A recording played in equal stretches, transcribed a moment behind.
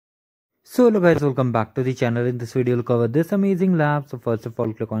So hello guys, welcome back to the channel. In this video we'll cover this amazing lab. So first of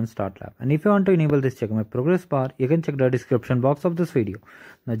all, click on start lab, and if you want to enable this check my progress bar, you can check the description box of this video.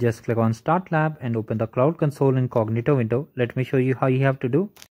 Now just click on start lab and open the cloud console incognito window. Let me show you how you have to do.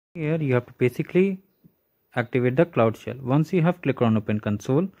 Here you have to basically activate the cloud shell. Once you have clicked on open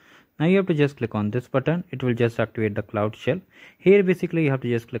console, now you have to just click on this button. It will just activate the cloud shell. Here basically you have to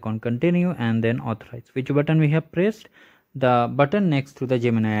just click on continue and then authorize. Which button we have pressed? The button next to the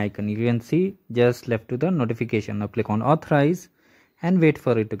Gemini icon. You can see just left to the notification. Now click on authorize and wait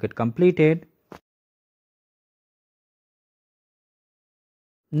for it to get completed.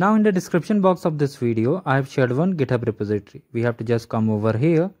 Now in the description box of this video I have shared one GitHub repository. We have to just come over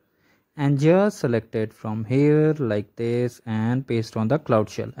here and just select it from here like this and paste on the cloud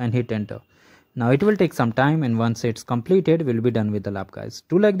shell and hit enter. Now it will take some time, and once it's completed we'll be done with the lab guys.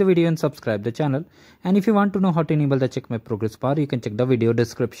 Do like the video and subscribe the channel, and if you want to know how to enable the check my progress bar, you can check the video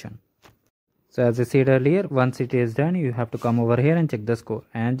description. So as I said earlier, once it is done you have to come over here and check the score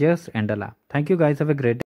and just end the lab. Thank you guys, have a great day.